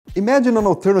Imagine an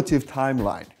alternative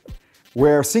timeline,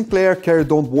 where Sinclair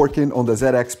carried on working on the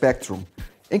ZX Spectrum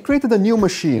and created a new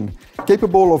machine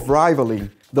capable of rivaling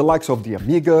the likes of the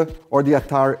Amiga or the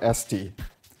Atari ST.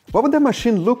 What would that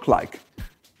machine look like?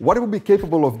 What it would be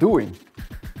capable of doing?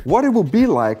 What it would be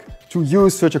like to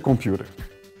use such a computer?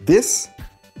 This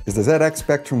is the ZX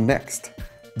Spectrum Next,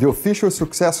 the official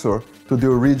successor to the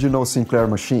original Sinclair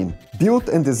machine, built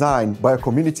and designed by a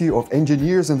community of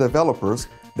engineers and developers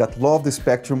that love the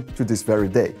Spectrum to this very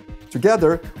day.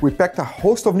 Together, we packed a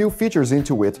host of new features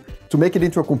into it to make it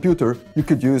into a computer you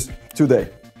could use today.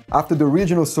 After the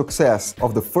original success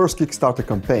of the first Kickstarter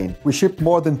campaign, we shipped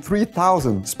more than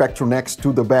 3,000 Spectrum Next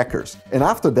to the backers, and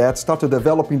after that started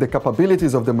developing the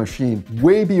capabilities of the machine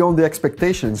way beyond the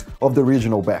expectations of the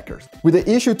original backers. With the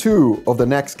issue 2 of the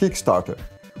next Kickstarter,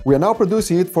 we are now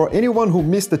producing it for anyone who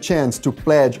missed the chance to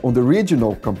pledge on the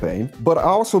original campaign, but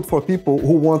also for people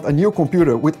who want a new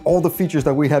computer with all the features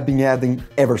that we have been adding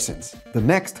ever since. The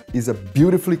Next is a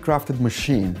beautifully crafted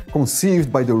machine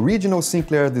conceived by the original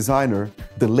Sinclair designer,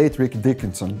 the late Rick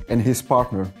Dickinson, and his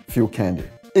partner, Phil Candy.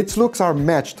 Its looks are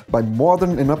matched by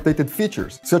modern and updated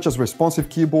features, such as responsive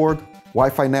keyboard,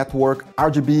 Wi-Fi network,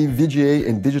 RGB, VGA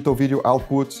and digital video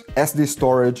outputs, SD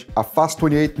storage, a fast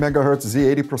 28 MHz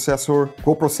Z80 processor,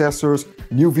 co-processors,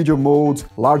 new video modes,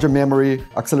 larger memory,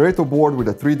 accelerator board with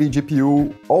a 3D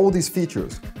GPU, all these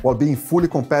features, while being fully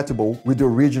compatible with the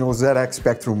original ZX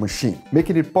Spectrum machine,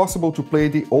 making it possible to play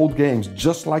the old games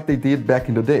just like they did back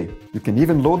in the day. You can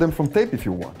even load them from tape if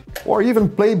you want. Or even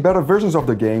play better versions of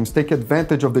the games, take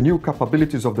advantage of the new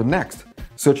capabilities of the Next,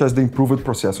 such as the improved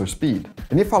processor speed.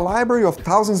 And if a library of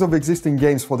thousands of existing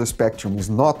games for the Spectrum is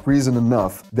not reason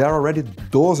enough, there are already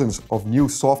dozens of new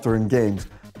software and games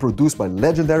produced by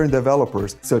legendary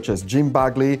developers such as Jim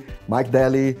Bagley, Mike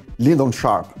Daly, Lyndon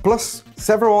Sharp, plus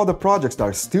several other projects that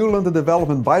are still under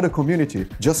development by the community,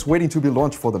 just waiting to be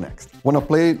launched for the Next. Wanna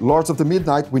play Lords of the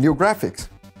Midnight with new graphics?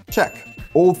 Check.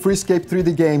 Old Freescape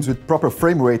 3D games with proper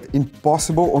frame rate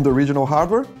impossible on the original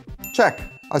hardware? Check.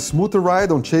 A smoother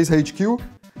ride on Chase HQ?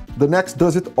 The Next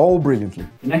does it all brilliantly.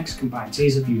 The Next combines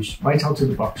ease of use right out of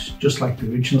the box, just like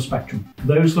the original Spectrum. For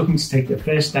those looking to take their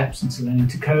first steps into learning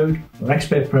to code, or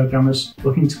expert programmers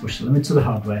looking to push the limits of the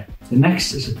hardware, the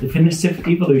Next is a definitive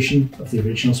evolution of the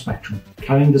original Spectrum,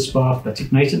 carrying the spark that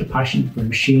ignited a passion for a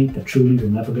machine that truly will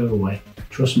never go away.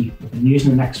 Trust me, I've been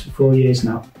using the Next for 4 years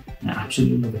now, and I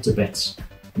absolutely love it to bits.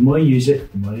 The more you use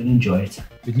it, the more you'll enjoy it.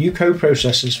 With new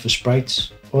co-processors for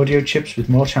sprites, audio chips with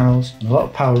more channels, and a lot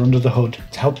of power under the hood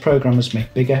to help programmers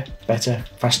make bigger, better,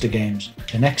 faster games,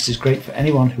 the Next is great for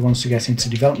anyone who wants to get into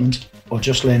development or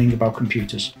just learning about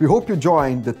computers. We hope you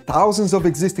join the thousands of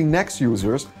existing Next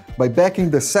users by backing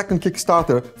the second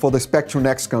Kickstarter for the Spectrum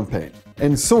Next campaign.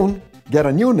 And soon, get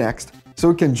a new Next so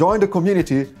you can join the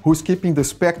community who's keeping the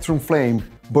Spectrum flame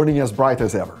burning as bright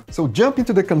as ever. So jump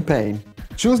into the campaign,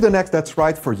 choose the Next that's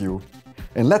right for you,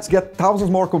 and let's get thousands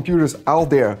more computers out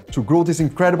there to grow this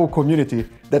incredible community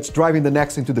that's driving the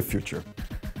Next into the future.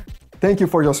 Thank you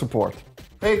for your support.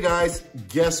 Hey guys,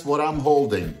 guess what I'm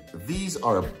holding? These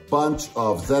are a bunch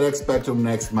of ZX Spectrum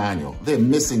Next manual. They're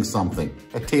missing something,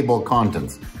 a table of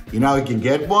contents. You know how you can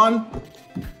get one?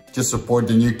 Just support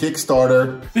the new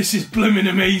Kickstarter. This is blooming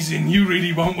amazing. You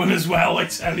really want one as well, I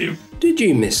tell you. Did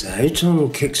you miss out on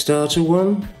Kickstarter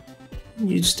 1?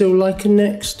 You'd still like a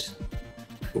Next?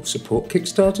 We'll support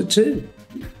Kickstarter too,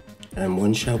 and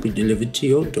one shall be delivered to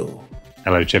your door.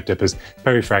 Hello Chip Dippers,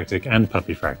 Perifractic and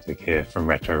Puppyfractic here from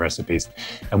Retro Recipes,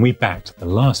 and we backed the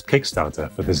last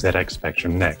Kickstarter for the ZX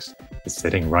Spectrum Next. It's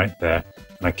sitting right there,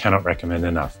 and I cannot recommend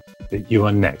enough that you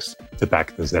are next to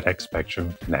back the ZX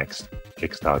Spectrum Next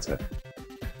Kickstarter.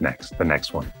 Next, the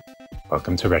next one.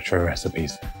 Welcome to Retro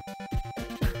Recipes.